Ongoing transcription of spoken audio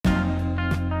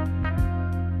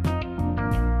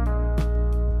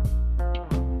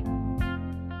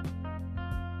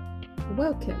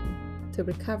Welcome to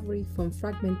Recovery from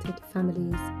Fragmented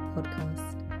Families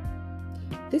podcast.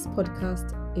 This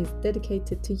podcast is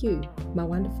dedicated to you, my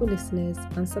wonderful listeners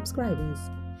and subscribers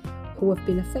who have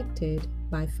been affected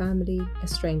by family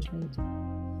estrangement.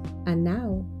 And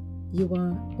now you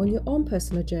are on your own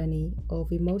personal journey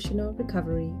of emotional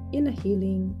recovery, inner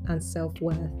healing, and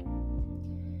self-worth.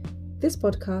 This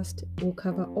podcast will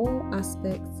cover all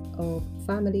aspects of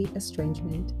family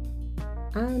estrangement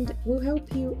and will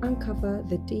help you uncover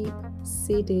the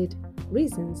deep-seated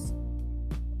reasons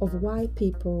of why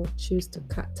people choose to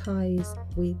cut ties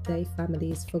with their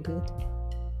families for good.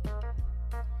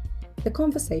 The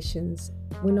conversations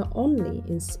will not only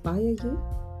inspire you,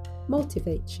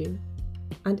 motivate you,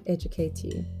 and educate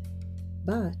you,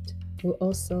 but will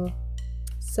also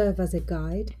serve as a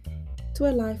guide to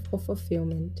a life of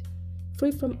fulfillment,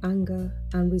 free from anger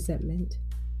and resentment,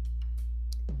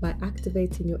 by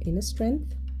activating your inner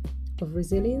strength of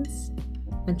resilience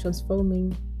and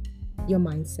transforming your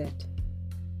mindset.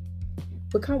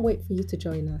 We can't wait for you to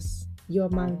join us. You're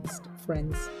amongst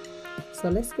friends. So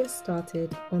let's get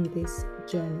started on this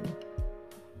journey.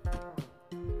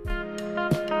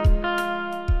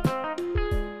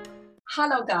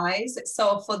 Hello guys.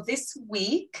 So for this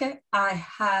week, I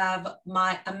have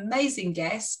my amazing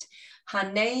guest.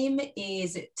 Her name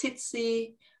is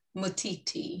Tsitsi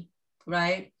Mutiti.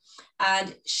 Right?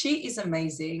 And she is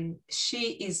amazing.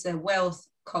 She is a wealth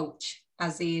coach,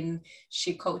 as in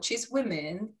she coaches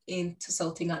women into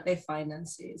sorting out their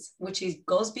finances, which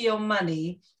goes beyond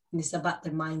money and it's about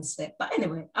the mindset. But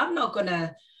anyway, I'm not going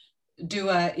to do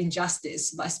her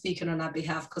injustice by speaking on her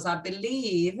behalf because I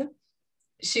believe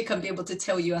she can be able to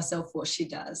tell you herself what she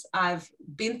does. I've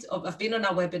been on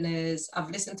her webinars,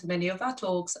 I've listened to many of her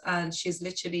talks, and she's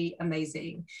literally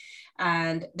amazing.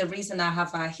 And the reason I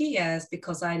have her here is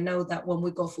because I know that when we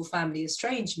go through family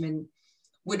estrangement,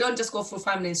 we don't just go through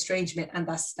family estrangement and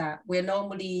that's that.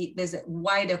 There's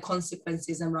wider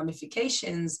consequences and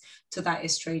ramifications to that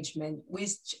estrangement,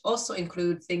 which also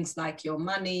include things like your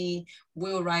money,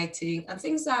 will writing, and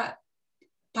things that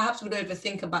perhaps we don't even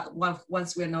think about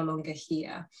once we're no longer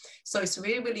here. So it's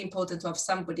really, really important to have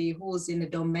somebody who's in the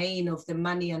domain of the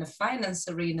money and the finance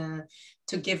arena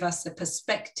to give us a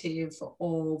perspective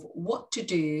of what to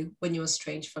do when you're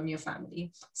estranged from your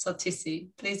family. So Tsitsi,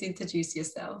 please introduce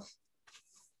yourself.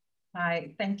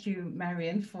 Hi, thank you,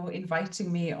 Marion, for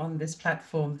inviting me on this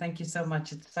platform. Thank you so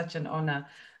much. It's such an honor.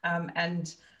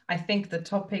 And I think the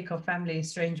topic of family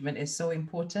estrangement is so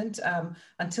important.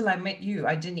 Until I met you,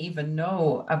 I didn't even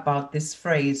know about this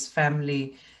phrase,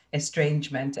 family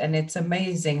estrangement. And it's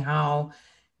amazing how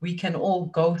we can all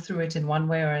go through it in one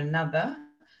way or another.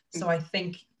 So I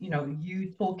think,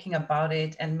 you talking about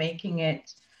it and making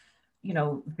it,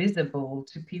 visible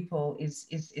to people is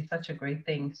such a great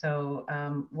thing. So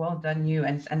well done you,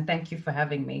 and thank you for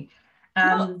having me.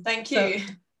 Thank you.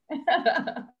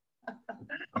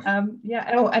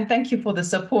 And thank you for the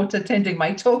support attending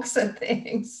my talks and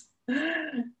things. Do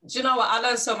you know what? I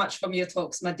learned so much from your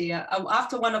talks, my dear.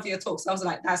 After one of your talks, I was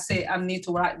like, that's it. I need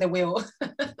to write the will.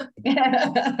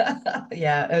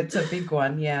 Yeah, it's a big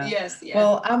one. Yeah. Yes. Yeah.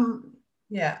 Well,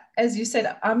 yeah, as you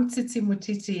said, I'm Tsitsi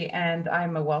Mutiti and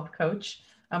I'm a wealth coach.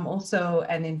 I'm also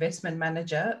an investment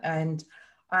manager and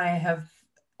I have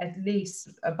at least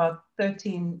about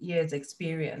 13 years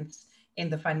experience in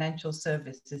the financial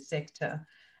services sector.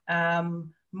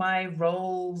 My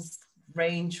roles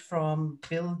range from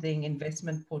building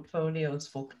investment portfolios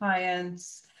for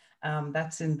clients,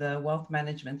 that's in the wealth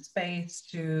management space,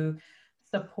 to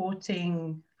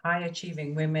supporting high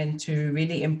achieving women to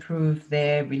really improve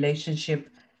their relationship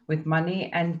with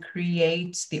money and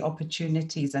create the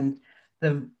opportunities and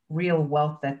the real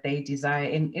wealth that they desire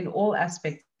in all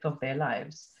aspects of their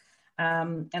lives.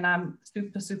 And I'm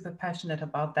super, super passionate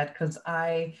about that because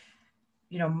my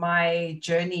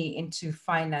journey into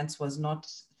finance was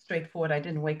not straightforward. I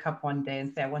didn't wake up one day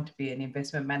and say, I want to be an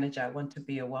investment manager. I want to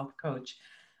be a wealth coach.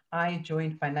 I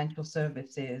joined financial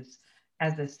services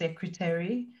as a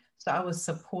secretary. So I was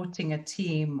supporting a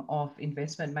team of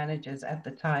investment managers at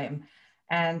the time.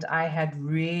 And I had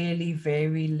really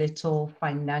very little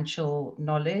financial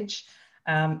knowledge,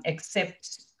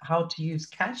 except how to use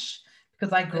cash,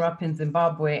 because I grew up in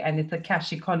Zimbabwe and it's a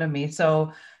cash economy.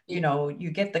 So,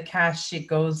 you get the cash, it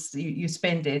goes, you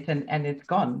spend it and it's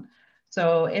gone.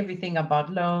 So everything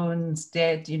about loans,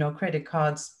 debt, credit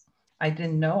cards, I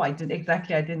didn't know. I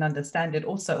didn't understand it.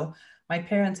 Also, my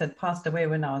parents had passed away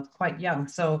when I was quite young.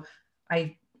 So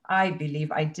I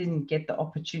believe I didn't get the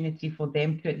opportunity for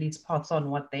them to at least pass on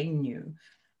what they knew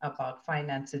about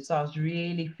finances. So I was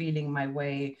really feeling my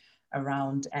way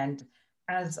around. And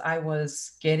as I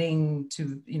was getting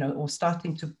to, or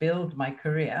starting to build my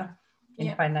career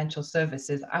in financial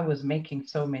services, I was making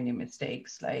so many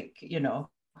mistakes, like,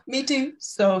 Me too.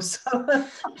 so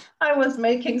I was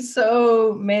making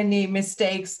so many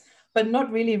mistakes, but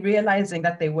not really realizing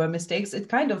that they were mistakes. It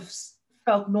kind of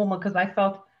felt normal because I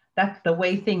felt that's the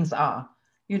way things are,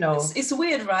 It's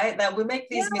weird, right? That we make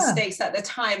these Yeah. mistakes at the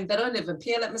time. They don't even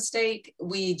appear like mistake.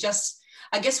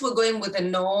 I guess we're going with the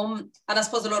norm. And I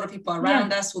suppose a lot of people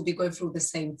around Yeah, us will be going through the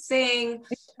same thing.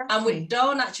 And exactly. we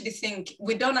don't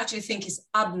actually think it's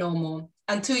abnormal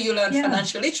until you learn Yeah.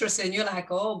 financial literacy and you're like,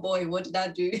 oh boy, what did I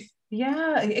do?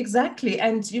 Yeah, exactly.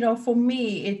 And, for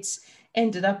me, it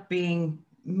ended up being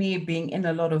me being in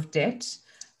a lot of debt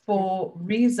for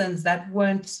reasons that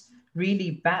weren't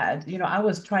really bad. I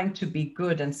was trying to be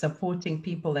good and supporting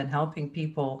people and helping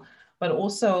people, but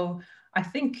also I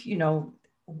think,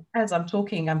 as I'm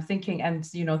talking, I'm thinking and,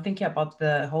 thinking about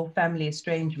the whole family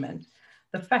estrangement.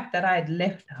 The fact that I had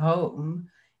left home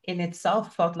in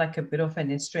itself felt like a bit of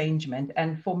an estrangement.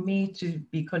 And for me to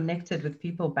be connected with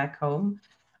people back home,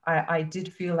 I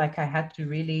did feel like I had to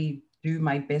really do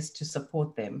my best to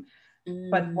support them.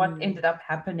 But what ended up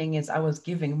happening is I was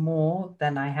giving more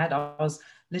than I had. I was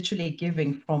literally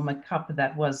giving from a cup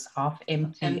that was half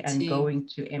empty and Empty. going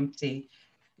to empty,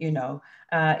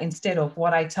 instead of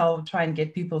what try and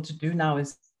get people to do now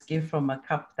is give from a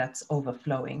cup that's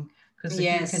overflowing. Because if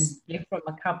you can Yes. give from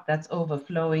a cup that's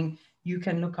overflowing, you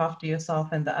can look after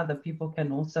yourself and the other people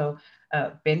can also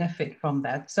benefit from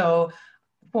that. So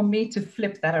for me to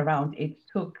flip that around, it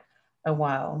took a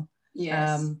while.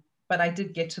 Yes. But I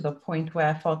did get to the point where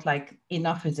I felt like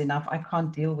enough is enough. I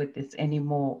can't deal with this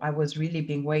anymore. I was really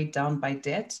being weighed down by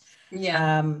debt.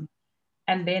 Yeah. Um,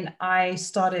 and then I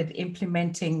started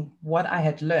implementing what I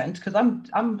had learned because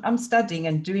I'm studying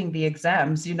and doing the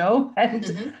exams,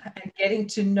 and getting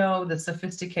to know the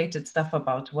sophisticated stuff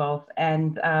about wealth.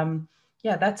 And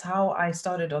yeah, that's how I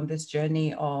started on this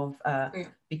journey of Yeah.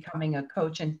 becoming a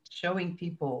coach and showing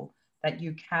people that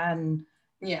you can,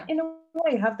 Yeah. in a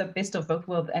way, have the best of both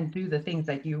worlds and do the things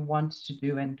that you want to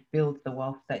do and build the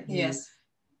wealth that you Yes.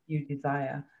 you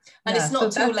desire. And it's Yeah, so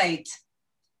not too that's late.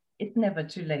 it's never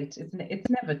too late. It's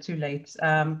never too late.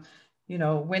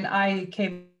 When I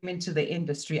came into the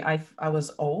industry, I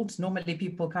was old. Normally,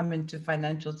 people come into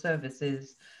financial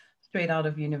services straight out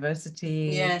of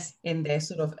university Yes. in their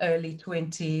sort of early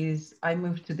 20s. I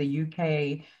moved to the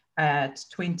UK at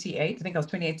 28. I think I was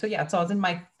 28. So yeah, so I was in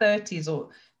my 30s or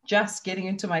just getting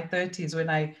into my 30s when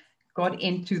I got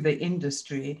into the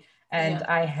industry and Yeah.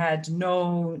 I had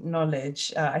no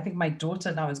knowledge. I think my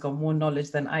daughter now has got more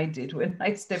knowledge than I did when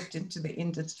I stepped into the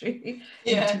industry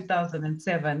in Yeah.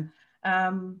 2007.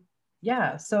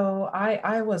 Yeah, so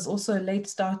I was also a late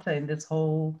starter in this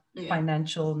whole Yeah.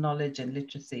 financial knowledge and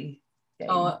literacy game.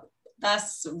 Oh,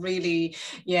 that's really,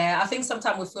 yeah. I think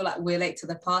sometimes we feel like we're late to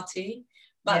the party,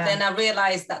 but then Yeah. I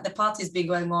realized that the party's been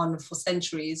going on for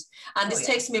centuries. And Oh this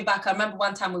yeah. takes me back. I remember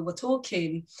one time we were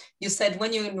talking, you said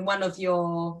when you're in one of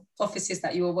your offices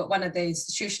that you were, one of the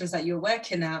institutions that you were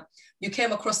working at, you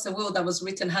came across the will that was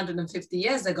written 150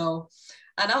 years ago.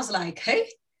 And I was like, hey,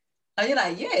 and you're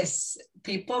like, yes,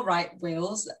 people write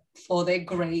wills for their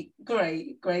great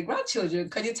grandchildren.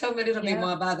 Can you tell me a little bit Yeah.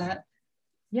 more about that?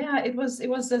 Yeah, it was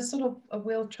a sort of a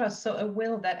will trust. So a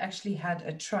will that actually had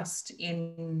a trust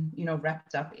in,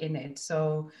 wrapped up in it.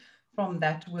 So from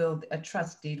that will, a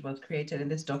trust deed was created, and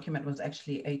this document was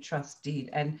actually a trust deed.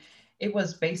 And it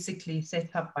was basically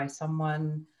set up by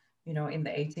someone, in the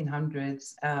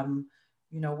 1800s,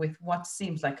 with what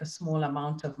seems like a small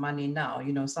amount of money now,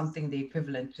 something the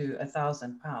equivalent to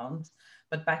 £1,000,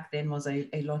 but back then was a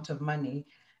lot of money.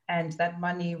 And that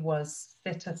money was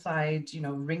set aside,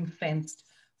 ring fenced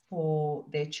for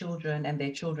their children and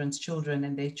their children's children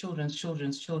and their children's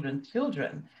children's children's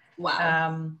children. Wow.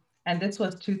 Um, and this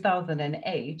was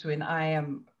 2008 when I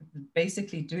am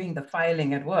basically doing the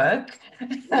filing at work.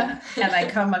 Yeah. And I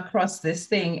come across this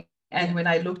thing. And Yeah. when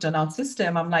I looked on our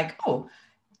system, I'm like, oh,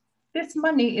 this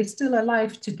money is still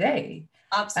alive today.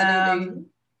 Absolutely. Um,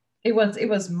 it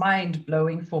was mind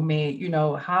blowing for me,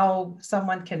 how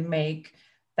someone can make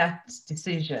that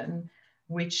decision,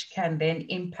 which can then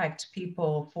impact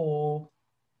people for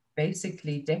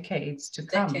basically decades to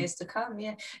come. Decades to come,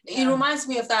 yeah. It Yeah. reminds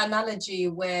me of that analogy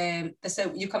where they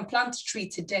say you can plant a tree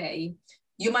today.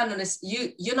 You might not,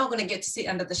 you're not going to get to sit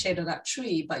under the shade of that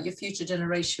tree, but your future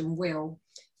generation will,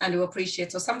 and will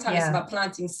appreciate. So sometimes it's Yeah. about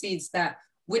planting seeds that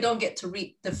we don't get to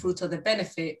reap the fruit or the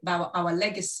benefit, but our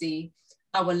legacy,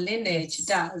 our lineage Yes.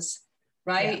 does,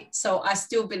 Yeah. right? So I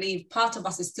still believe part of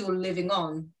us is still living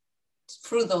on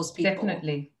through those people.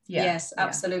 Definitely. Yeah. Yes,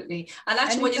 absolutely. And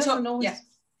actually, and when you talk, always... yeah.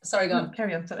 Sorry, go on. No,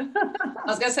 carry on. Sorry. I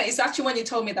was going to say, it's actually when you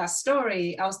told me that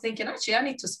story, I was thinking, actually, I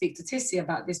need to speak to Tissy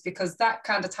about this, because that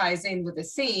kind of ties in with the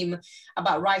theme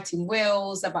about writing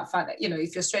wills, about fact that, you know,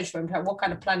 if you're estranged from him, what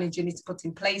kind of planning do you need to put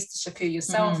in place to secure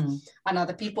yourself and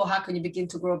other people? How can you begin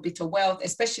to grow a bit of wealth,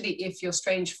 especially if you're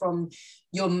estranged from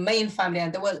your main family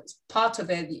and there was part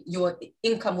of it, your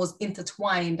income was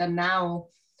intertwined and now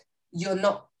you're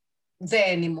not there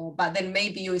anymore, but then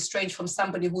maybe you're estranged from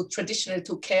somebody who traditionally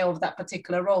took care of that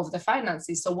particular role of the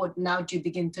finances. So what now do you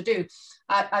begin to do?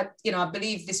 I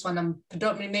believe this one,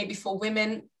 predominantly maybe for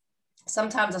women.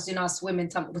 Sometimes, as you know, as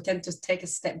women, we tend to take a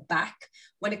step back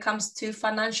when it comes to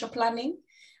financial planning,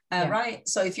 right?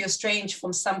 So if you're estranged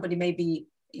from somebody, maybe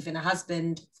even a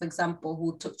husband, for example,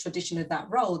 who took traditionally that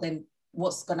role, then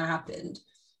what's going to happen?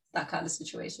 That kind of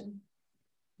situation.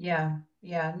 Yeah,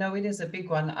 no, it is a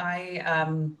big one.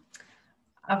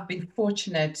 I've been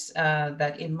fortunate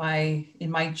that in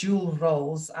my dual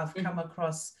roles, I've come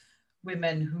across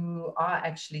women who are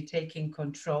actually taking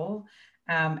control,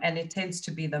 and it tends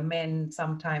to be the men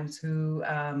sometimes who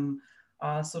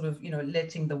are sort of, you know,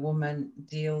 letting the woman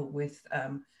deal with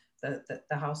the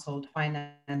household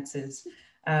finances.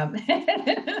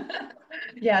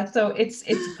 Yeah, so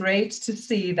it's great to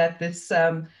see that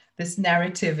this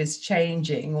narrative is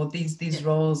changing, or these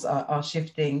roles are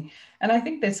shifting. And I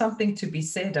think there's something to be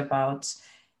said about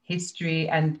history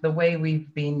and the way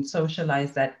we've been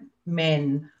socialized, that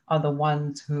men are the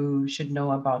ones who should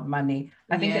know about money.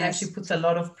 I think it actually puts a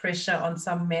lot of pressure on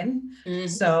some men.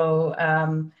 So,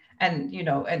 and, you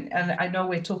know, and I know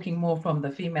we're talking more from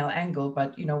the female angle,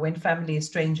 but, you know, when family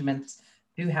estrangements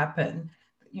do happen,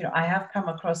 you know, I have come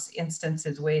across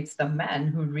instances where it's the man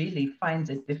who really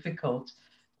finds it difficult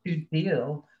to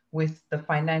deal with the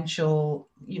financial,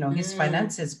 you know, his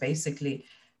finances basically,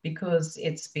 because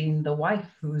it's been the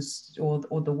wife who's, or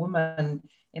the woman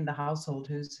in the household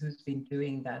who's been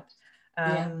doing that.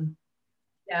 And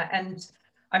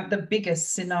the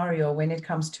biggest scenario when it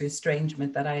comes to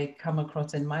estrangement that I come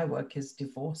across in my work is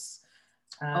divorce.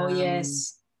 Oh,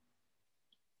 yes.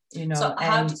 You know, so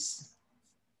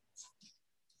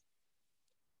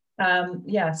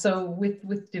so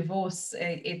with divorce,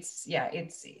 it's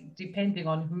depending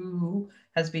on who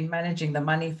has been managing the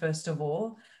money, first of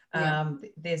all.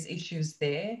 There's issues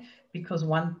there because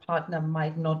one partner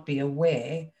might not be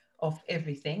aware of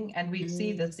everything. And we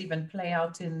see this even play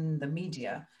out in the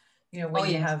media. You know,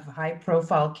 when you have high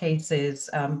profile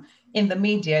cases in the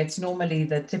media, it's normally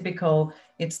the typical,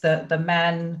 it's the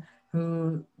man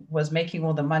who was making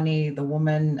all the money, the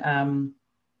woman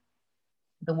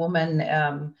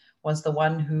was the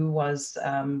one who was,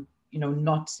 you know,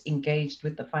 not engaged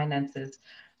with the finances.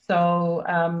 So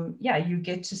you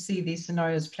get to see these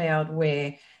scenarios play out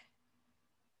where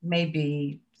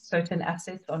maybe certain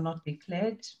assets are not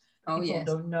declared. People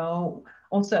don't know.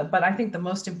 Also, but I think the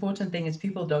most important thing is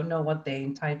people don't know what they're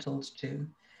entitled to.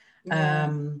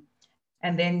 And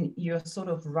then you're sort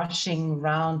of rushing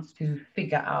around to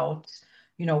figure out,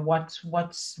 you know, what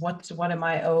am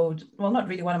I owed? Well, not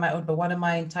really what am I owed, but what am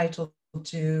I entitled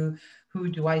to? Who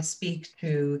do I speak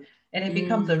to? And it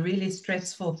becomes a really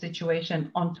stressful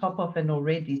situation on top of an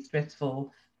already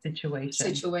stressful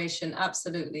situation.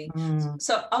 Absolutely.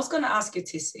 So I was going to ask you,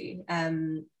 Tissy,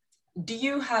 do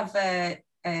you have a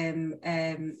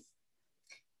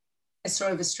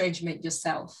story of estrangement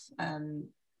yourself?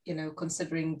 You know,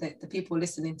 considering that the people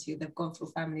listening to you, they've gone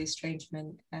through family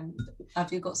estrangement.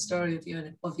 Have you got a story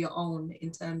of your own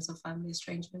in terms of family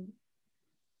estrangement?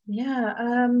 Yeah,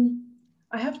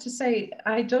 I have to say,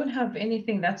 I don't have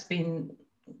anything that's been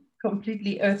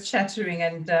completely earth-shattering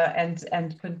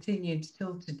and continued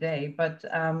till today. But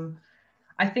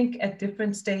I think at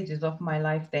different stages of my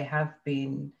life, there have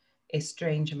been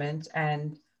estrangement,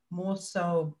 and more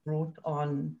so brought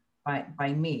on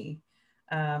by me.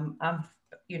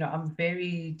 I'm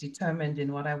very determined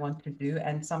in what I want to do,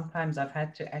 and sometimes I've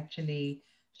had to actually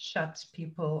shut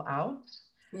people out,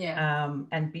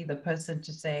 and be the person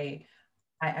to say,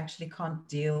 I actually can't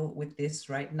deal with this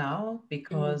right now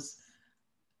because,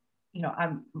 you know,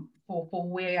 I'm for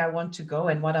where I want to go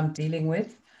and what I'm dealing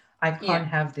with, I can't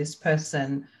have this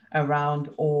person around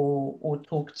or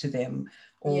talk to them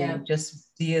or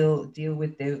just deal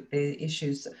with their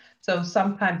issues. So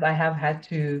sometimes I have had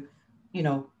to, you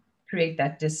know, create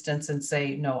that distance and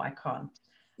say, no, I can't.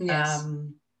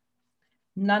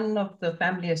 None of the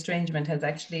family estrangement has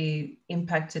actually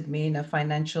impacted me in a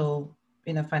financial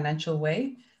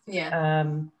way.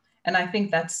 And I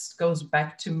think that goes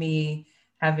back to me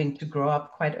having to grow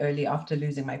up quite early after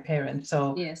losing my parents.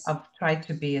 So I've tried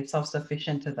to be as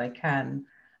self-sufficient as I can.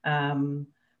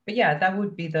 But yeah, that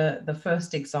would be the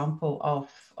first example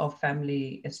of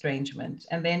family estrangement.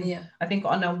 And then I think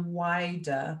on a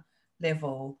wider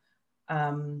level,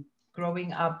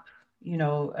 growing up, you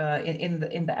know, in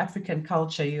the African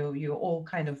culture, you're all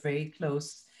kind of very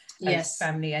close as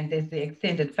family, and there's the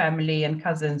extended family and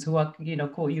cousins who are, you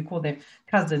know, you call them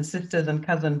cousin sisters and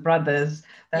cousin brothers,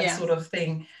 that sort of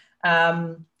thing.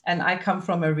 And I come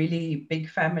from a really big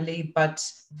family, but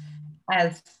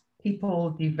as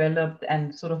people developed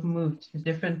and sort of moved to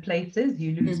different places,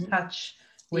 you lose touch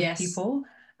with people.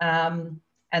 And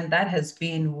that has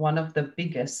been one of the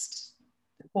biggest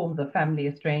forms of family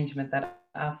estrangement that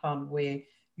I found, where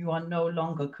you are no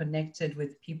longer connected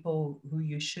with people who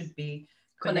you should be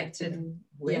connected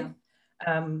with.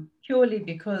 Purely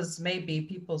because maybe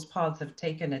people's paths have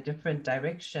taken a different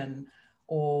direction,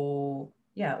 or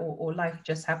life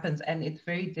just happens, and it's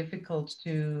very difficult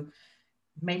to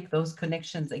make those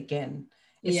connections again,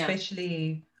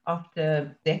 especially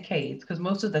after decades, because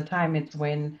most of the time it's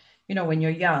when, you know, when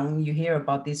you're young, you hear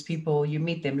about these people, you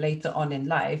meet them later on in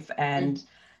life, and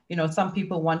you know, some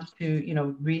people want to, you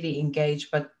know, really engage,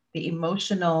 but the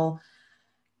emotional,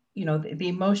 you know, the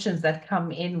emotions that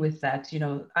come in with that, you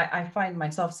know, I find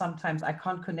myself sometimes I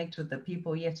can't connect with the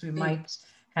people. Yes, we might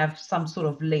have some sort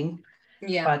of link,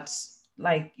 but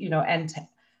like, you know, and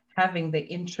having the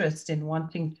interest in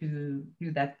wanting to do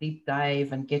that deep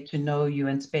dive and get to know you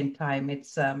and spend time,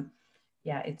 it's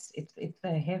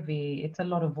it's a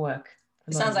lot of work.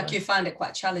 It sounds like you find it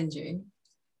quite challenging.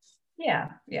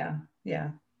 Yeah,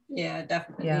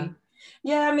 definitely.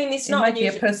 Yeah, I mean, it might be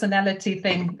a personality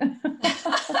thing.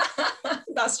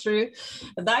 That's true.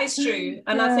 That is true.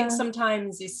 And I think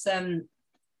sometimes it's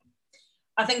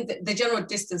I think the general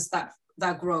distance that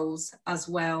grows as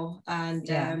well,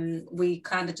 and we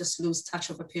kind of just lose touch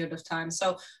of a period of time.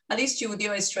 So at least you, with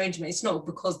your estrangement, it's not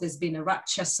because there's been a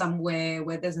rupture somewhere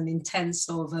where there's an intense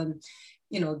sort of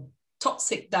you know,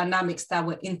 toxic dynamics that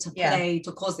were interplay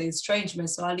to cause the estrangement.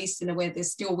 So at least in a way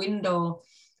there's still a window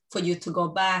for you to go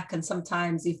back, and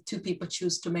sometimes if two people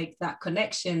choose to make that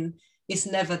connection, it's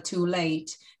never too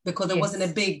late, because there wasn't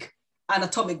a big an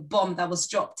atomic bomb that was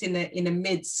dropped in the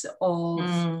midst of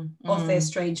the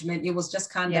estrangement. It was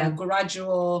just kind of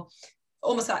gradual,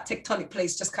 almost like tectonic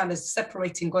plates just kind of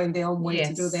separating, going their own way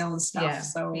to do their own stuff.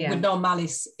 With no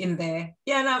malice in there.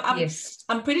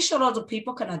 I'm pretty sure a lot of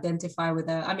people can identify with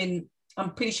that. I mean,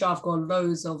 I'm pretty sure I've got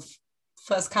loads of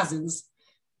first cousins.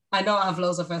 I know I have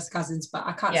loads of first cousins, but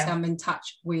I can't say I'm in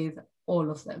touch with all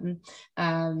of them.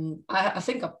 I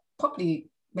think I'm probably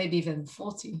maybe even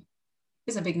 40.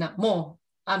 It's a big number. More.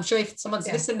 I'm sure if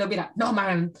someone's listening, they'll be like, no,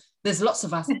 Mariam, there's lots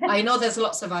of us. I know there's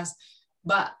lots of us.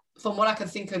 But from what I can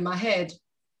think in my head,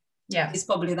 it's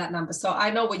probably that number. So I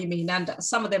know what you mean. And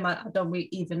some of them I don't really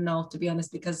even know, to be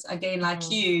honest, because again, like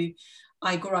you,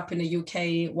 I grew up in the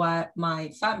UK, where my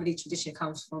family tradition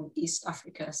comes from East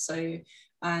Africa. So,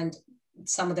 and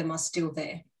some of them are still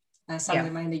there. Some of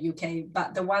them are in the UK,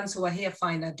 but the ones who are here,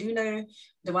 fine, I do know.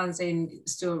 The ones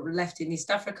still left in East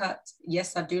Africa,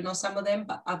 yes, I do know some of them,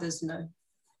 but others no.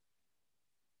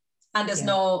 And there's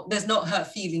no hurt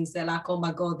feelings. They're like, oh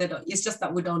my God, they don't. It's just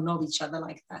that we don't know each other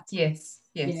like that. Yes,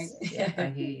 I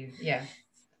hear you. Yeah.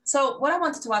 So what I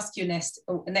wanted to ask you next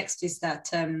is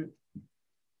that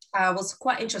I was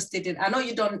quite interested in, I know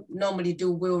you don't normally do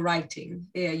will writing.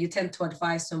 Yeah, you tend to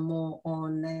advise them more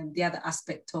on the other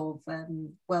aspect of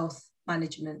wealth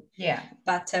management. Yeah.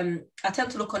 But I tend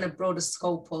to look on a broader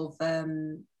scope of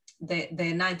the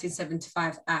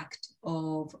 1975 Act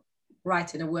of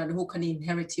writing a will, and who can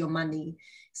inherit your money.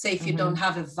 Say if you don't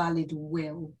have a valid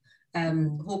will,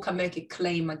 who can make a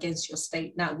claim against your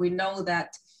state. Now, we know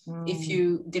that if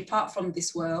you depart from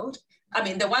this world, I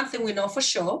mean, the one thing we know for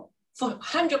sure, for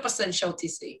 100% sure,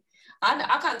 TC,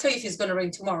 I can't tell you if it's going to rain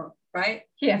tomorrow, right?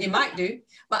 Yeah. It might do.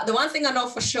 But the one thing I know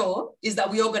for sure is that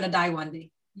we're all going to die one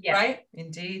day. Yeah, right?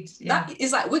 Indeed. Yeah. That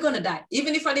is like, we're going to die.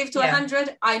 Even if I live to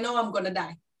 100, I know I'm going to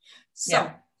die.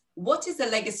 So what is the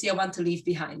legacy I want to leave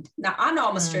behind? Now, I know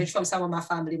I'm estranged from some of my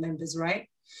family members, right?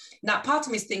 Now, part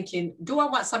of me is thinking, do I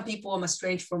want some people I'm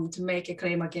estranged from to make a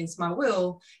claim against my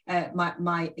will,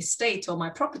 my estate or my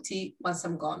property once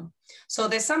I'm gone? So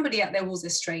there's somebody out there who's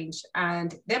estranged,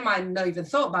 and they might not even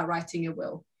thought about writing a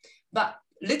will. But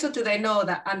little do they know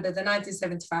that under the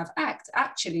 1975 Act,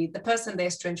 actually, the person they're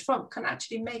estranged from can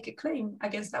actually make a claim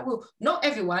against that will. Not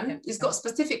everyone. It's got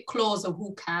specific clause of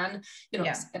who can, an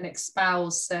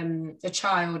ex-spouse, a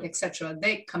child, etc.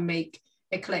 They can make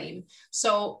a claim.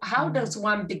 So how does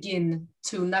one begin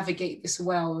to navigate this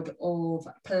world of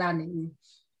planning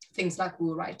things like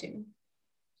will writing?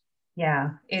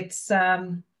 Yeah, it's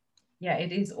Yeah,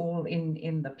 it is all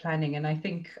in the planning. And I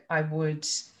think I would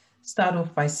start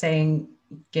off by saying,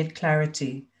 get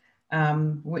clarity.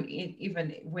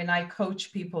 Even when I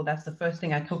coach people, that's the first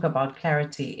thing I talk about,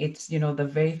 clarity. It's, the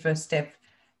very first step.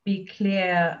 Be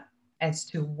clear as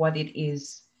to what it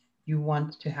is you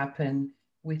want to happen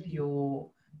with your,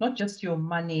 not just your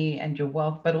money and your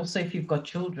wealth, but also if you've got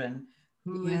children,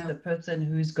 who is Yeah. the person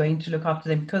who's going to look after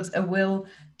them? Because a will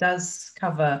does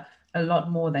cover a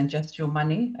lot more than just your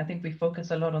money. I think we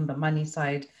focus a lot on the money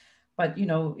side, but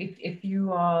if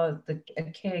you are a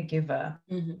caregiver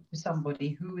to somebody,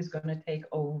 who is going to take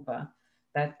over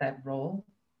that role?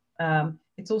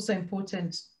 It's also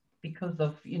important because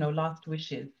of last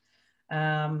wishes.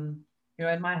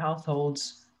 In my household,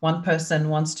 one person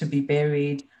wants to be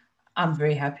buried. I'm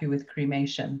very happy with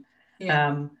cremation.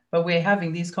 Yeah. But we're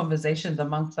having these conversations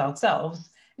amongst ourselves,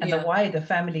 and the Yeah. wider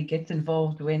family gets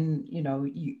involved when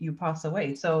you pass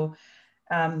away. So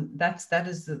that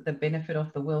is the benefit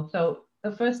of the will. So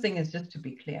the first thing is just to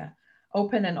be clear,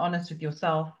 open and honest with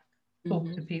yourself, talk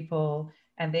to people,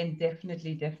 and then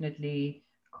definitely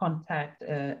contact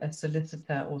a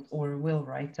solicitor or a will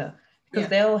writer, because Yeah.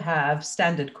 they'll have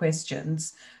standard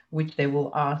questions which they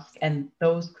will ask, and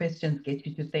those questions get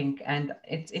you to think. And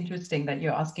it's interesting that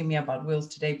you're asking me about wills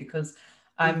today, because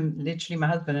my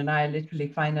husband and I are literally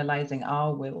finalizing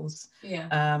our wills. Yeah.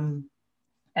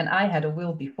 And I had a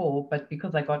will before, but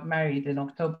because I got married in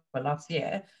October last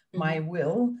year, my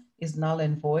will is null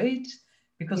and void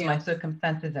because my Yeah.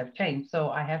 circumstances have changed. So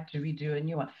I have to redo a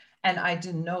new one. And I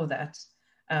didn't know that.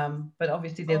 But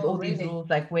obviously there's Oh, all these really? rules,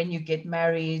 like when you get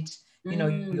married,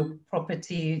 your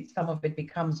property, some of it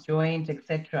becomes joint,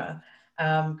 etc.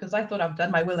 Because I thought I've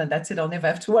done my will and that's it. I'll never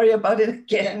have to worry about it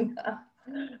again. Yeah.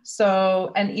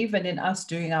 So, and even in us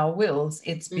doing our wills,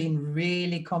 it's been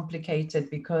really complicated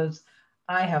because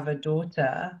I have a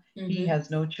daughter, he has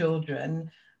no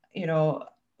children. You know,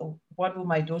 what will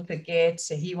my daughter get?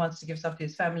 He wants to give stuff to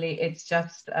his family. It's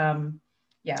just,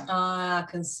 yeah. I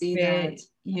can see Where,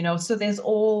 that. so there's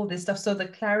all this stuff. So the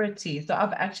clarity. So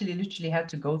I've actually literally had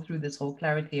to go through this whole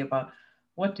clarity about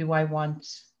what do I want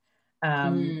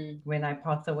when I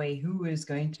pass away, who is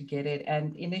going to get it.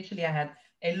 And initially I had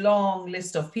a long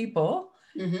list of people,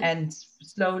 and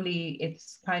slowly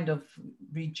it's kind of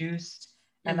reduced.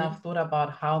 And I've thought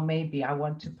about how maybe I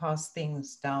want to pass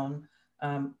things down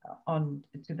on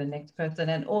to the next person.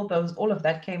 And all of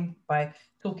that came by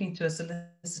talking to a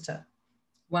solicitor.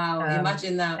 Wow,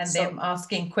 imagine that. And So, them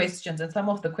asking questions, and some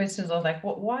of the questions are like,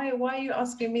 why are you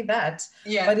asking me that?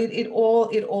 yeah. But it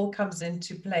all comes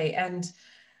into play. And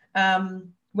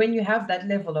when you have that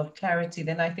level of clarity,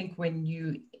 then I think when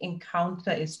you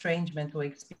encounter estrangement or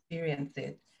experience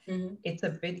it, it's a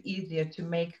bit easier to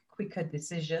make quicker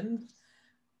decisions.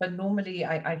 But normally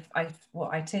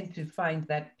I tend to find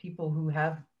that people who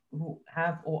have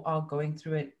or are going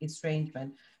through an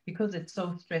estrangement, because it's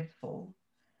so stressful,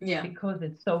 Yeah. because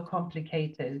it's so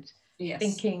complicated, Yes.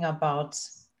 thinking about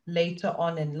later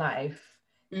on in life,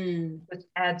 Mm. which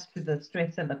adds to the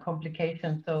stress and the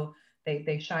complication. So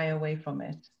they shy away from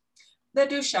it. They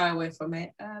do shy away from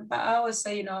it. But I always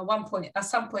say, at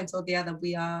some point or the other,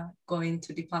 we are going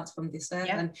to depart from this earth.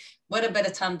 Yeah. And what a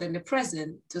better time than the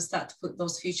present to start to put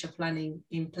those future planning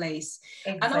in place.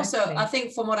 Exactly. And also, I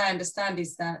think from what I understand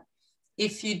is that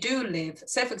if you do live,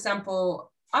 say, for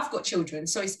example, I've got children,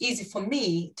 so it's easy for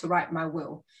me to write my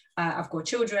will. I've got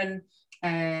children,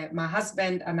 my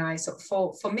husband and I. So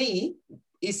for me,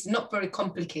 it's not very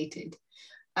complicated.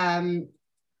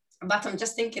 But I'm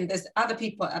just thinking there's other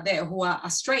people out there who are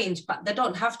estranged, but they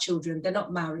don't have children, they're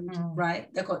not married, right?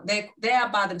 They are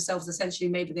by themselves essentially.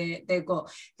 Maybe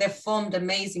they've formed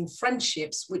amazing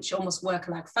friendships which almost work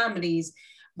like families,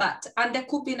 and they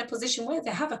could be in a position where they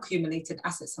have accumulated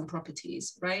assets and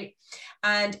properties, right?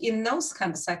 And in those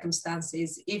kind of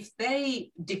circumstances, if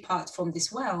they depart from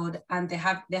this world and they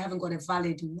haven't got a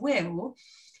valid will,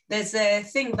 there's a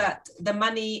thing that the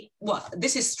money,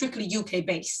 this is strictly UK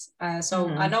based. So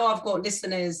I know I've got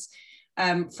listeners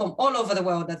from all over the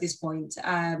world at this point.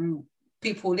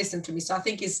 People listen to me. So I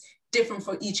think it's different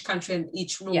for each country and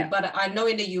each rule. Yeah. But I know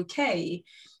in the UK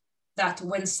that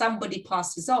when somebody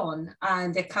passes on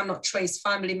and they cannot trace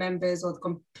family members or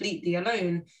completely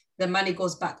alone, the money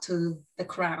goes back to the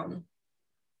crown,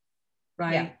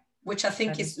 right? Yeah. Which I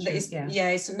think is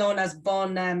it's known as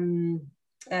bon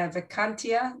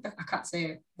vacantia. I can't say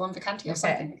it. Bon vacantia or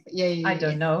something. Yeah. I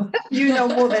don't know. You know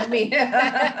more than me.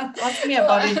 Ask me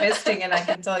about investing and I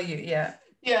can tell you. Yeah.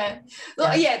 Yeah.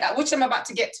 Well, that which I'm about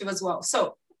to get to as well.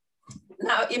 So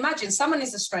now imagine someone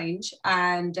is estranged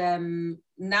and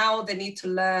now they need to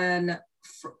learn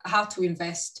how to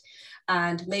invest.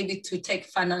 and maybe to take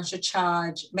financial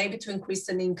charge, maybe to increase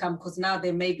an income, because now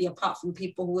they may be apart from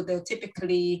people who they're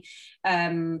typically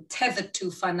tethered to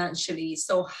financially.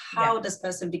 So how does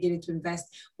person beginning to invest?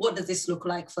 What does this look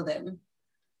like for them?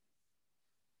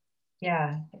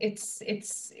 Yeah, it's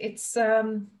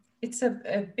a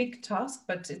big task,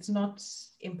 but it's not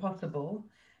impossible.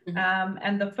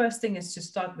 And the first thing is to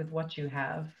start with what you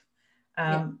have.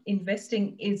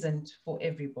 Investing isn't for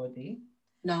everybody.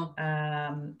 No.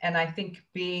 And I think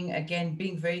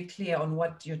being very clear on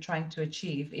what you're trying to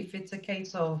achieve. If it's a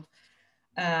case of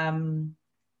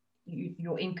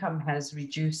your income has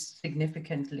reduced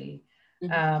significantly,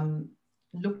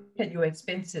 look at your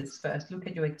expenses first, look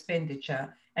at your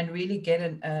expenditure, and really get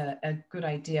a good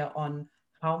idea on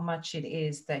how much it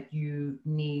is that you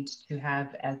need to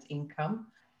have as income.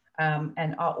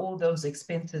 And are all those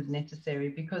expenses necessary?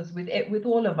 Because with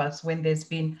all of us, when there's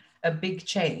been a big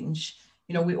change,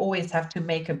 we always have to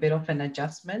make a bit of an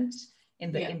adjustment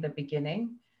in the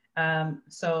beginning.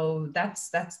 So that's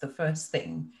the first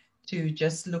thing, to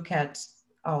just look at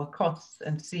our costs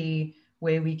and see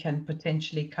where we can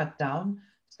potentially cut down.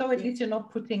 So at least you're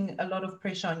not putting a lot of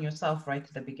pressure on yourself right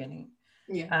at the beginning.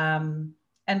 And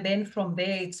then from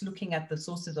there, it's looking at the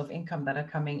sources of income that are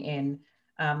coming in.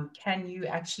 Can you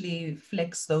actually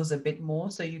flex those a bit more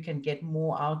so you can get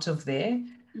more out of there?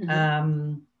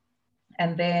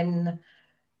 And then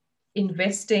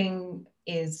investing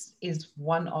is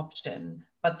one option,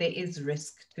 but there is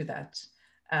risk to that.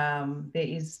 I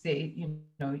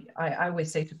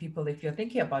always say to people, if you're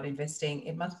thinking about investing,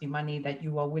 it must be money that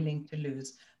you are willing to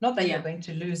lose. Not that you're going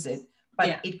to lose it,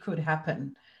 but it could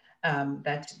happen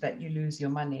that you lose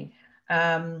your money.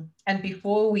 And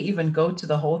before we even go to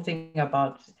the whole thing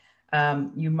about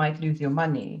you might lose your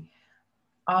money,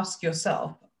 ask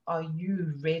yourself, are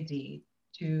you ready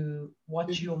to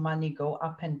watch your money go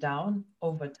up and down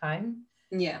over time?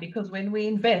 Because when we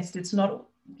invest, it's not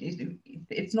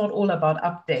all about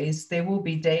up days. There will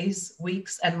be days,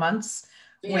 weeks, and months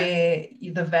where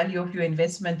the value of your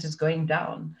investment is going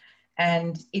down.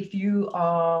 And if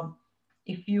your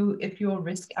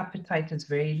risk appetite is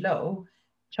very low,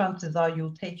 chances are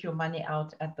you'll take your money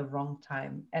out at the wrong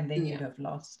time, and then you'd have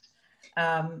lost.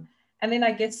 And then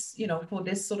I guess, for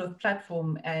this sort of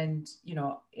platform, and,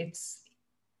 it's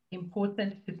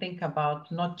important to think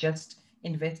about not just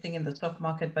investing in the stock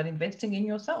market, but investing in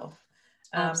yourself.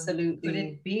 Absolutely. Could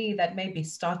it be that maybe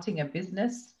starting a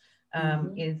business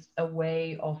is a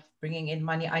way of bringing in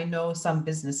money? I know some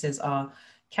businesses are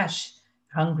cash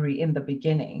hungry in the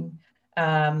beginning.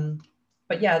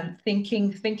 But yeah,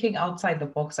 thinking outside the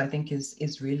box, I think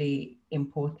is really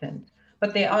important.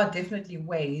 But there are definitely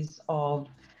ways of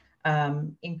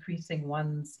increasing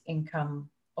one's income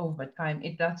over time.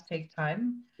 It does take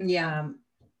time.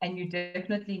 And you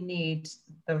definitely need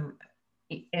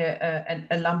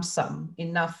a lump sum,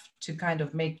 enough to kind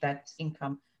of make that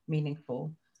income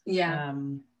meaningful.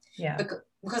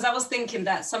 Because I was thinking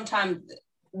that sometimes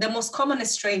the most common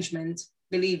estrangement,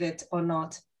 believe it or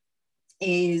not,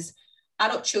 is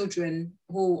adult children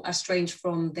who are estranged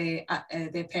from their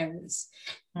parents,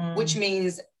 which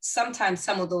means sometimes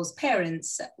some of those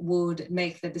parents would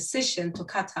make the decision to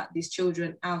cut out these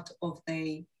children out of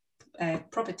their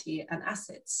property and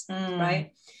assets,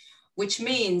 right? Which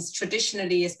means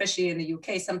traditionally, especially in the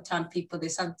UK, sometimes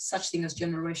there's such thing as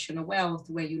generational wealth,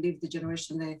 where you leave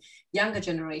the younger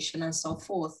generation and so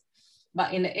forth.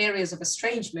 But in the areas of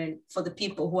estrangement, for the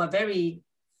people who are very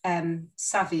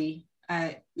savvy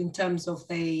in terms of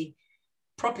their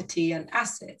property and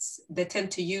assets, they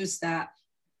tend to use that.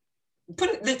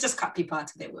 They just cut people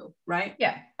out of their will, right?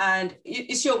 And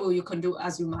it's your will, you can do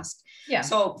as you must.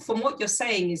 So from what you're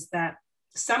saying is that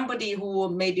somebody who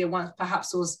maybe once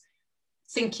perhaps was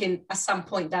thinking at some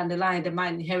point down the line they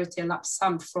might inherit a lump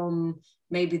sum from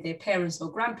maybe their parents or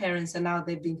grandparents, and now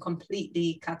they've been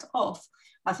completely cut off,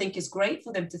 I think it's great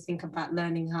for them to think about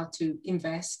learning how to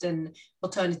invest and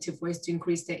alternative ways to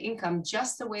increase their income,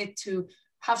 just a way to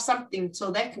have something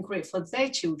so they can create for their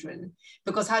children.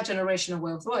 Because how generational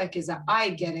wealth work is that I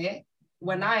get it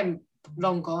when I'm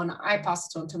long gone, I pass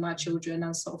it on to my children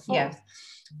and so forth.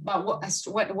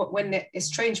 But when the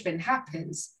estrangement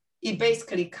happens, it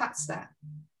basically cuts that.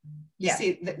 You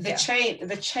see,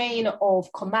 the chain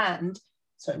of command.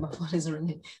 Sorry, my phone is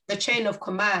ringing. The chain of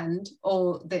command,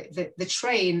 or the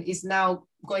train, is now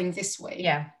going this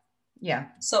way.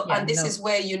 So, and this is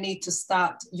where you need to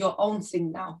start your own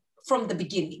thing now from the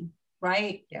beginning,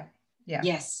 right?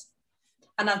 Yes.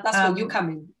 And that's where you come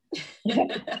in.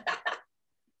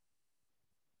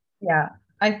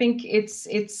 I think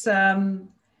it's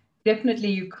definitely,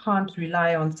 you can't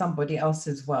rely on somebody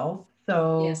else's wealth.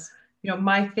 So you know,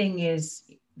 my thing is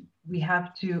we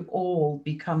have to all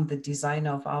become the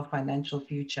designer of our financial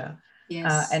future,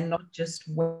 Yes. and not just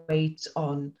wait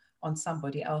on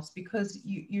somebody else, because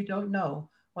you don't know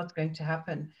what's going to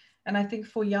happen. And I think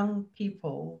for young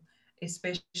people,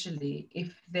 especially if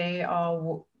they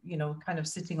are, you know, kind of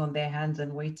sitting on their hands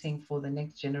and waiting for the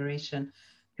next generation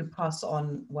to pass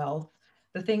on wealth,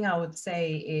 the thing I would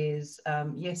say is,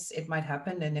 yes, it might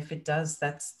happen, and if it does,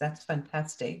 that's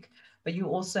fantastic. But you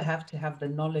also have to have the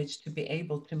knowledge to be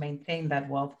able to maintain that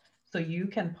wealth so you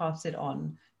can pass it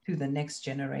on to the next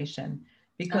generation.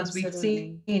 Because we've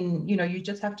Absolutely. seen, you know, you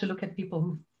just have to look at people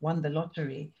who've won the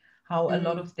lottery, how a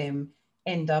lot Mhm. of them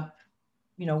end up,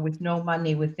 you know, with no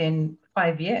money within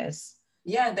 5 years.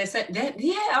 Yeah, they said,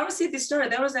 yeah, I always see this story.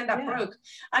 They always end up Yeah, broke.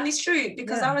 And it's true,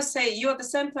 because I yeah, always say you're the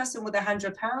same person with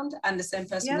 £100 and the same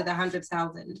person yeah, with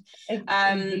 100,000.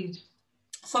 Um, indeed.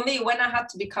 for me, when I had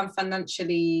to become financial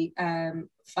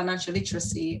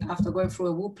literacy after going through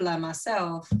a WUPLA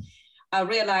myself, I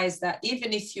realized that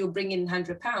even if you bring in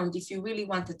 £100, if you really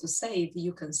wanted to save,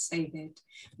 you can save it.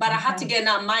 But I You had to can. get in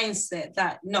that mindset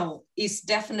that no, it's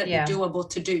definitely Yeah, doable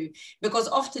to do. Because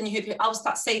often you hear, I'll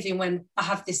start saving when I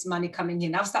have this money coming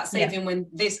in. I'll start yeah. saving when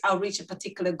I'll reach a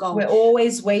particular goal. We're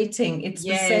always waiting. It's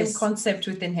the same Yes, concept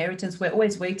with inheritance. We're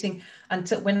always waiting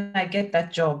until when I get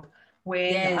that job,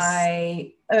 when yes,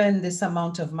 I earn this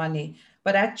amount of money.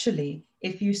 But actually,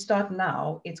 if you start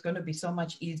now, it's going to be so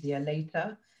much easier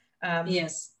later. Um,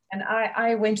 yes. and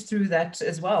I went through that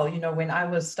as well, you know, when I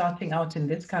was starting out in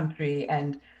this country,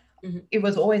 and Mhm. it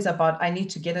was always about, I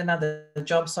need to get another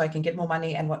job so I can get more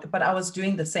money and what, but I was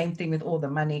doing the same thing with all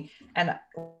the money. And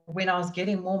when I was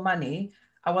getting more money,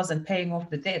 I wasn't paying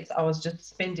off the debts. I was just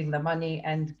spending the money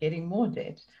and getting more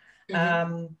debt. Mhm.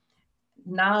 Um,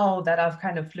 Now that I've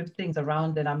kind of flipped things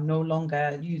around and I'm no longer,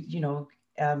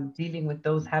 dealing with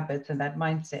those habits and that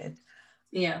mindset,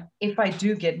 Yeah. if I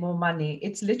do get more money,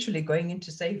 it's literally going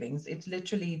into savings. It's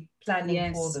literally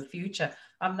planning for the Yes. future.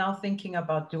 I'm now thinking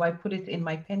about, do I put it in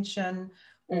my pension,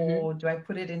 Mhm. or do I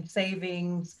put it in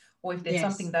savings? Or if there's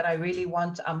something Yes. that I really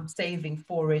want, I'm saving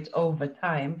for it over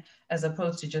time, as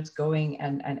opposed to just going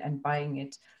and buying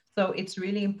it. So it's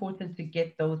really important to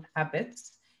get those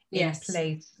habits in Yes.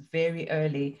 place very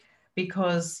early,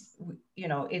 because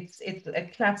it's a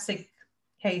classic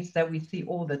case that we see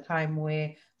all the time, where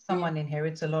Yeah. someone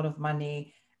inherits a lot of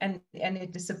money and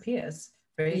it disappears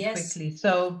very Yes. quickly.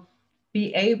 So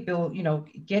be able,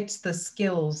 get the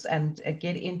skills and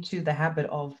get into the habit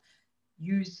of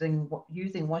using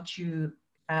what you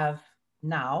have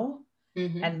now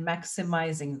Mhm. and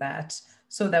maximizing that,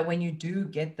 so that when you do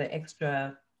get the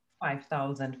extra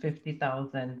 5,000,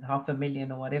 50,000,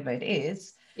 500,000, or whatever it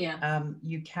is, Yeah.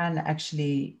 you can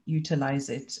actually utilize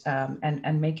it,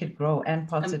 and make it grow and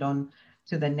pass it Um, on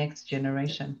to the next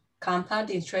generation. compound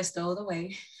interest all the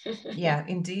way. Yeah,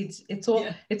 indeed. It's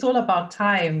Yeah. it's all about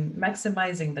time,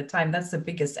 maximizing the time. That's the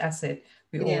biggest asset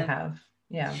we all Yeah. have.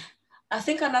 Yeah. I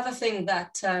think another thing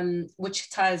that which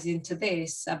ties into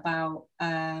this about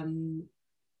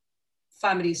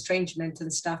family estrangement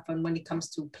and stuff, and when it comes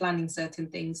to planning certain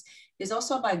things, is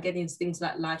also about getting things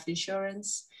like life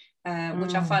insurance,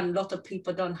 which I Mm, find a lot of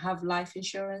people don't have life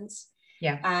insurance.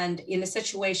 yeah. And in a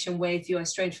situation where if you're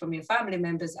estranged from your family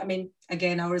members, I mean,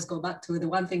 again, I always go back to the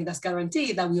one thing that's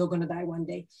guaranteed, that we're all going to die one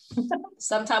day.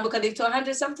 Sometimes we can live to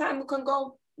 100, sometimes we can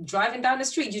go driving down the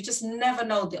street. You just never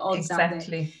know the odds out there.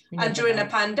 Exactly. You And never during a know.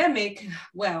 pandemic,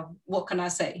 well, what can I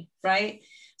say, right?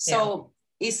 Yeah. So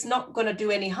it's not going to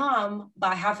do any harm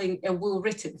by having a will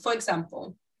written. For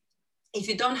example, if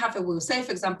you don't have a will, say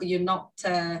for example,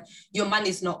 your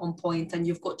money's not on point and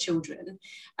you've got children,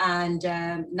 and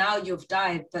now you've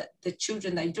died, but the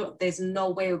children that you do, there's no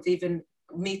way of even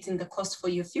meeting the cost for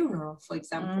your funeral, for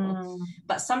example. Mm,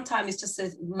 But sometimes it's just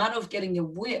a matter of getting a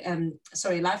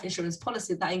life insurance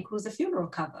policy that includes a funeral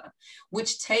cover,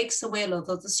 which takes away a lot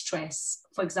of the stress,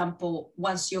 for example,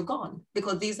 once you're gone,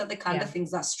 because these are the kind of yeah.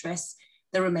 things that stress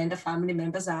the remainder family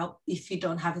members out if you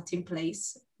don't have it in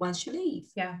place once you leave.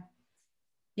 Yeah.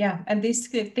 Yeah. And these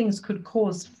things could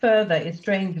cause further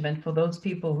estrangement for those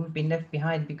people who've been left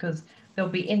behind, because there'll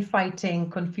be infighting,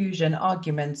 confusion,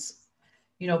 arguments,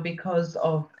 because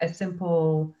of a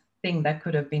simple thing that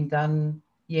could have been done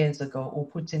years ago or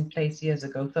put in place years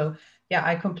ago. So yeah,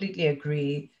 I completely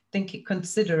agree.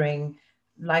 Considering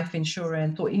life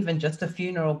insurance, or even just a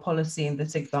funeral policy in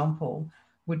this example,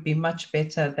 would be much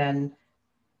better than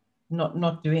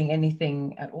not doing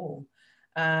anything at all.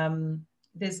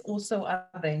 There's also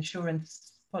other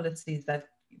insurance policies that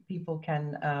people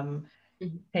can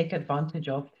take advantage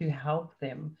of to help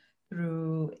them.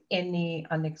 through any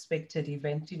unexpected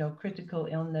event, critical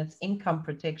illness, income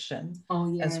protection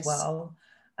Oh, as yes. well.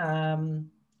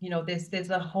 There's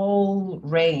a whole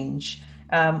range,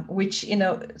 which,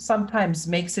 sometimes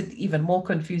makes it even more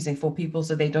confusing for people,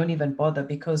 so they don't even bother,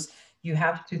 because you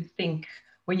have to think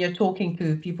when you're talking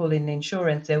to people in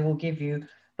insurance, they will give you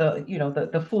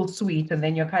the full suite, and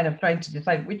then you're kind of trying to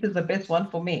decide which is the best one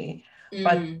for me.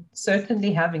 But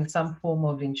certainly having some form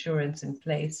of insurance in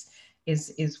place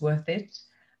is worth it,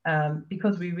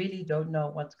 because we really don't know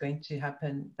what's going to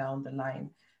happen down the line.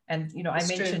 And, I It's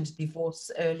true. mentioned divorce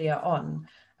earlier on.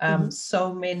 Mm-hmm.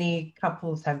 So many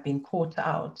couples have been caught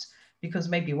out because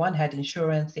maybe one had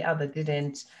insurance, the other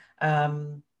didn't.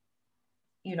 And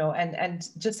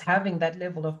just having that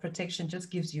level of protection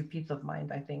just gives you peace of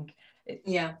mind, I think.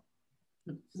 Yeah.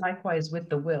 Likewise with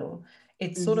the will,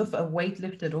 it's sort of a weight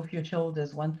lifted off your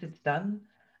shoulders once it's done.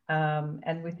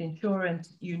 And with insurance,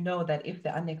 that if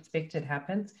the unexpected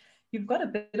happens, you've got a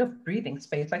bit of breathing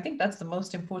space. I think that's the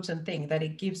most important thing, that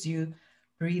it gives you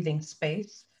breathing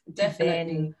space to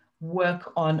Definitely. then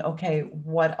work on, okay,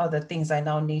 what are the things I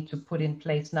now need to put in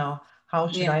place now? How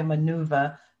should I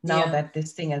maneuver now that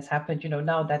this thing has happened,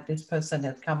 now that this person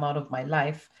has come out of my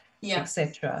life,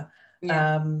 etc.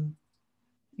 And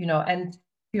to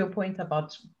your point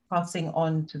about passing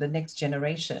on to the next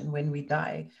generation when we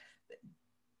die,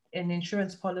 an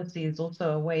insurance policy is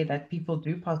also a way that people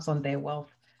do pass on their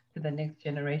wealth to the next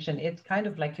generation. It's kind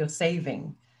of like you're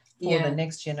saving for the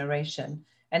next generation.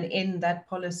 And in that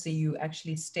policy, you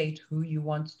actually state who you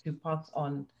want to pass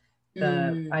on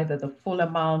either the full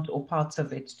amount or parts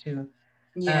of it to.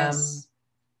 Yes.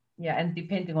 And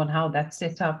depending on how that's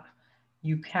set up,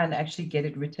 you can actually get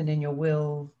it written in your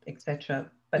will,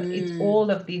 etc. But it's all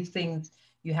of these things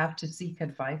you have to seek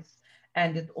advice.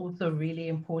 And it's also really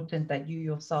important that you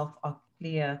yourself are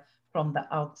clear from the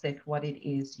outset what it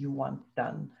is you want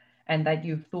done, and that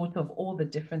you've thought of all the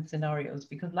different scenarios,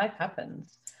 because life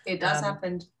happens. It does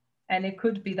happen. And it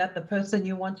could be that the person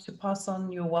you want to pass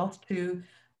on your wealth to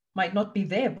might not be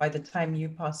there by the time you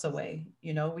pass away.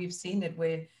 We've seen it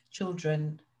where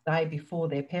children die before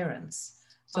their parents.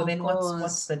 So then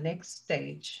what's the next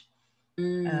stage?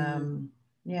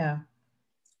 Yeah.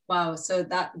 Wow. So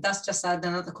that's just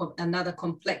another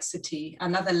complexity,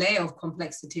 another layer of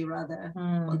complexity rather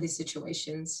on these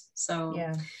situations. So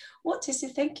well,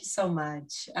 Tissy, thank you so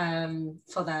much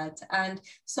for that. And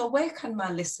so where can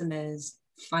my listeners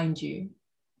find you?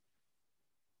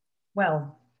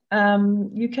 Well,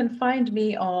 you can find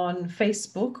me on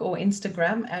Facebook or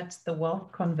Instagram at The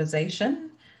Wealth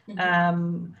Conversation.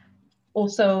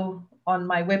 Also on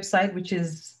my website, which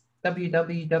is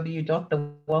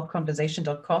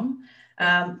www.thewealthconversation.com.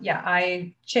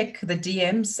 I check the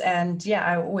DMs, and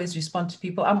I always respond to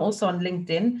people. I'm also on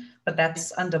LinkedIn, but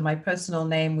that's under my personal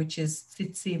name, which is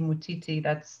Tsitsi Mutiti.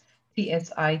 That's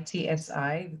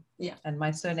Tsitsi. Yeah. And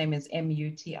my surname is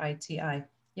Mutiti.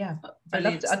 Yeah.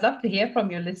 I'd love to hear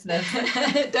from your listeners.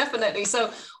 Definitely.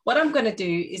 So what I'm going to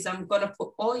do is I'm going to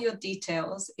put all your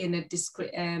details in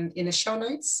a show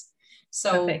notes.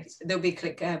 So Perfect. there'll be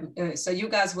so you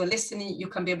guys were listening, you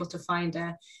can be able to find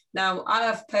her. Now, I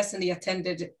have personally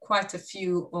attended quite a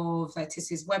few of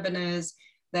Tissy's webinars.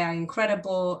 They are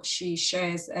incredible. She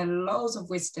shares loads of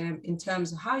wisdom in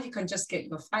terms of how you can just get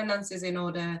your finances in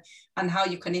order and how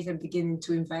you can even begin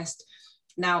to invest.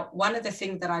 Now, one of the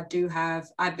things that I do have,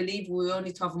 I believe we all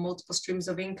need to have multiple streams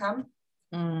of income.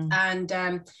 And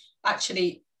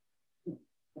actually,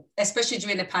 especially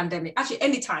during the pandemic, actually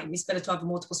anytime it's better to have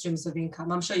multiple streams of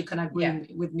income. I'm sure you can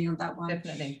agree with me on that one.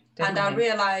 Definitely. And I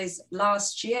realized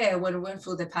last year when we went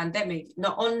through the pandemic,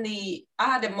 not only I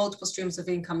had multiple streams of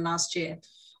income last year,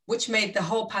 which made the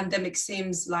whole pandemic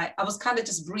seems like I was kind of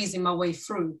just breezing my way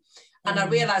through. And I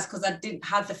realized because I didn't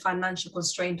have the financial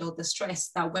constraint or the stress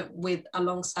that went with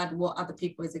alongside what other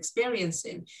people is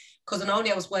experiencing. Because not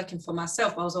only I was working for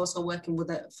myself, I was also working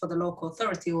for the local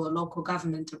authority or local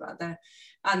government rather.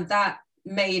 And that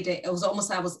made it was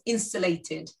almost like I was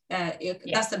insulated.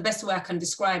 That's the best way I can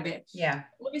describe it. Yeah.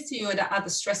 Obviously, you the other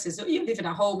stresses. You're living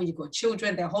at home and you've got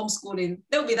children, they're homeschooling.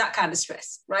 There'll be that kind of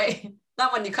stress, right?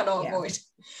 That one you cannot avoid.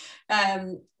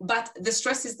 But the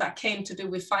stresses that came to do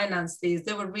with finances,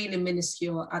 they were really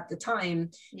minuscule at the time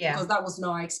because that was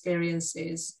not our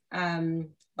experiences.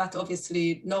 But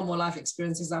obviously, normal life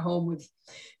experiences at home with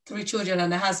 3 children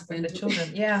and a husband. The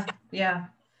children, yeah.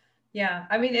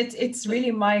 I mean, it's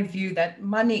really my view that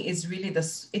money is really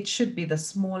it should be the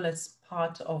smallest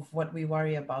part of what we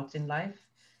worry about in life.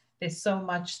 There's so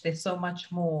much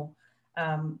more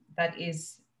that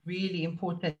is really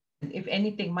important. If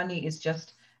anything, money is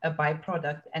just a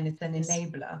byproduct, and it's an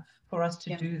enabler for us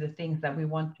to do the things that we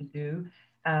want to do,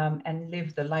 and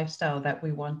live the lifestyle that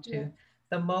we want to.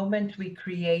 The moment we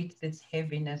create this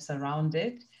heaviness around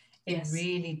it, it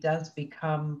really does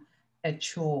become a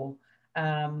chore.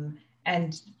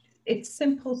 And it's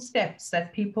simple steps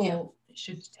that people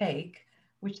should take,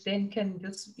 which then can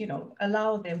just, you know,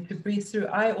 allow them to breathe through.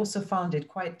 I also found it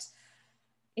quite,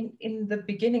 in the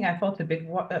beginning, I felt a bit,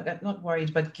 not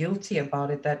worried, but guilty about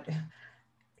it, that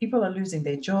people are losing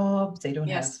their jobs, they don't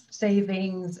have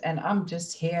savings, and I'm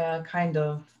just here kind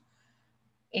of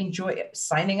enjoy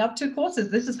signing up to courses.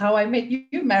 This is how I met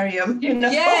you, Mariam, you know?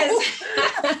 Yes.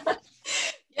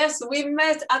 Yes, we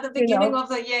met at the beginning of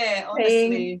the year,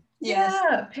 honestly.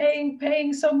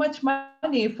 Paying so much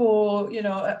money for, you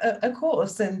know, a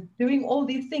course, and doing all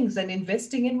these things and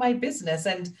investing in my business,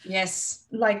 and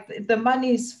like the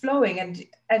money is flowing,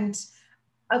 and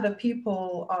other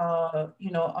people are,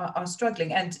 you know, are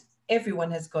struggling, and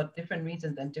everyone has got different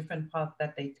reasons and different paths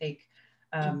that they take,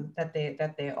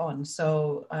 that they're on.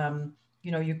 So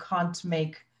you know, you can't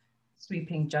make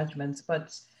sweeping judgments,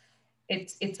 but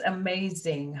it's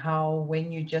amazing how,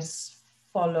 when you just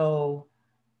follow,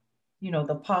 you know,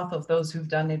 the path of those who've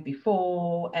done it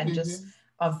before, and just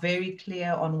are very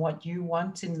clear on what you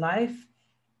want in life,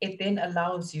 it then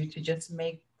allows you to just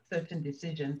make certain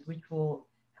decisions which will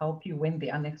help you when the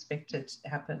unexpected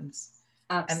happens.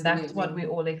 Absolutely. And that's what we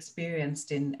all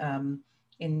experienced in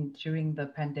during the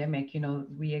pandemic. You know,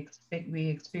 we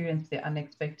experienced the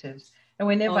unexpected. And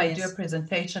whenever I do a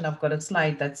presentation, I've got a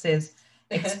slide that says,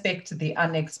 expect the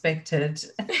unexpected.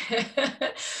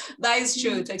 That is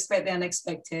true, to expect the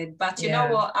unexpected. But you know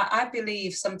what? I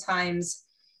believe sometimes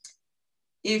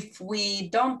if we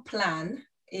don't plan,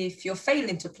 if you're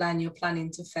failing to plan, you're planning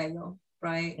to fail,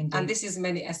 right? Indeed. And this is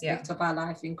many aspects of our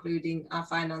life, including our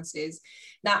finances.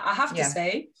 Now, I have to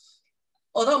say,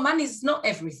 although money is not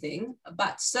everything,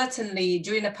 but certainly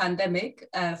during a pandemic,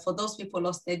 for those people who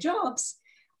lost their jobs,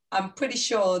 I'm pretty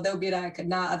sure they'll be like,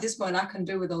 now at this point, I can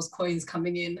do with those coins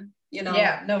coming in, you know?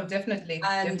 Yeah, no, definitely.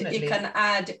 And it can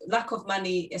add lack of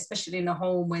money, especially in a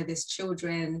home where there's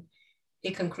children.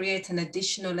 It can create an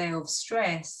additional layer of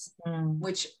stress,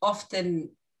 which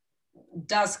often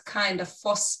does kind of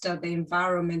foster the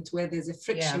environment where there's a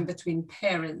friction between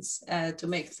parents, to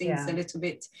make things a little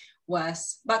bit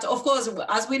worse. But of course,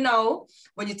 as we know,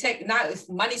 when you take, now if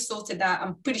money's sorted out,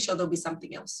 I'm pretty sure there'll be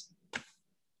something else.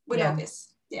 We know this.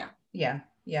 Yeah.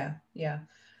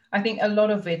 I think a lot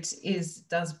of it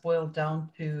does boil down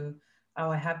to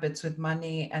our habits with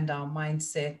money and our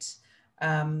mindset.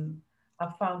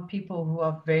 I've found people who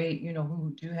are very, you know,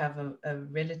 who do have a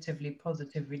relatively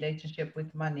positive relationship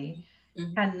with money,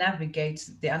 can navigate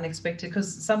the unexpected,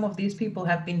 because some of these people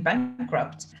have been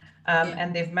bankrupt,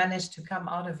 and they've managed to come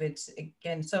out of it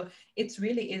again. So it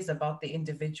really is about the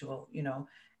individual, you know,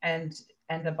 and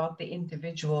about the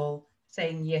individual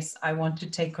saying, yes, I want to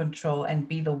take control and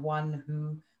be the one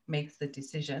who makes the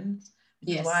decisions.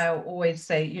 Which is why I always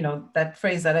say, you know, that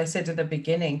phrase that I said at the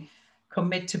beginning,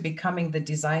 commit to becoming the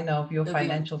designer of your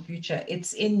financial future.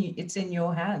 It's in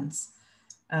your hands.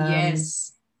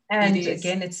 And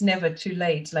again, it's never too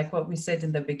late. Like what we said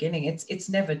in the beginning, it's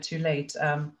never too late.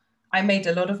 I made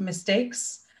a lot of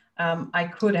mistakes. I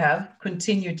could have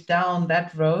continued down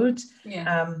that road,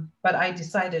 but I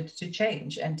decided to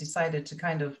change, and decided to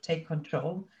kind of take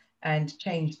control and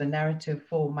change the narrative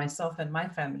for myself and my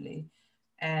family.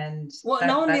 And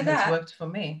that has worked for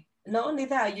me. Not only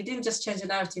that, you didn't just change the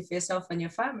narrative for yourself and your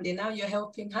family. Now you're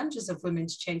helping hundreds of women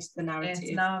to change the narrative.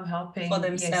 Yes, now I'm helping for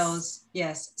themselves.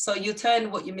 Yes. So you turn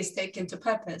what you mistake into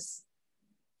purpose.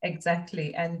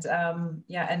 Exactly. And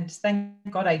and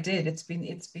thank God I did. It's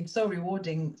been so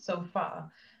rewarding so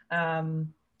far.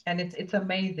 And it's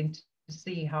amazing to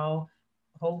see how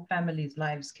whole families'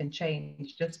 lives can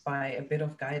change just by a bit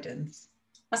of guidance.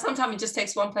 But sometimes it just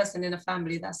takes one person in a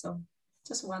family, that's all.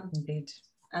 Just one. Indeed.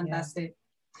 And that's it.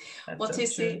 Well,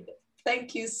 Tissy,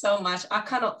 thank you so much. I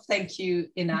cannot thank you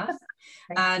enough.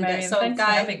 And Mariam, so thanks for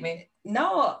having me.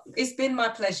 No, it's been my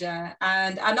pleasure.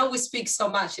 And I know we speak so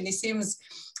much, and it seems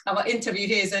our interview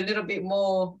here is a little bit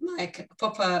more like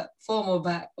proper formal,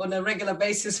 but on a regular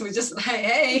basis, we're just like,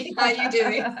 hey, how you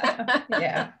doing?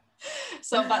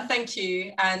 So, but thank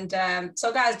you. And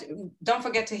so guys, don't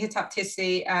forget to hit up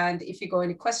Tissy. And if you got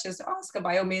any questions to ask her,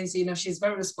 by all means, you know, she's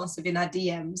very responsive in her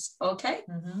DMs. Okay.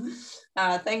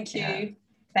 Thank you. Yeah.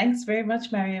 Thanks very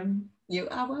much, Mariam. You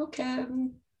are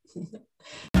welcome.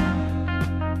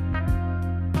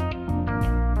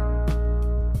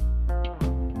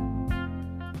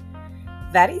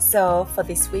 That is all for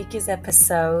this week's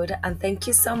episode, and thank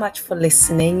you so much for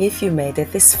listening if you made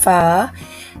it this far.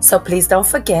 So please don't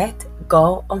forget,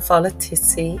 go and follow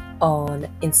Titsy on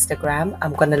Instagram.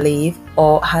 I'm going to leave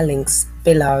all her links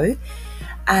below.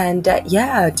 And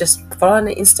just follow on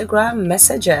Instagram,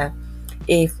 message her.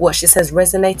 If what she says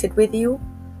resonated with you,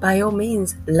 by all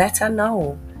means, let her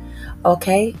know.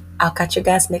 Okay, I'll catch you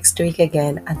guys next week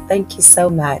again, and thank you so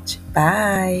much.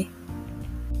 Bye.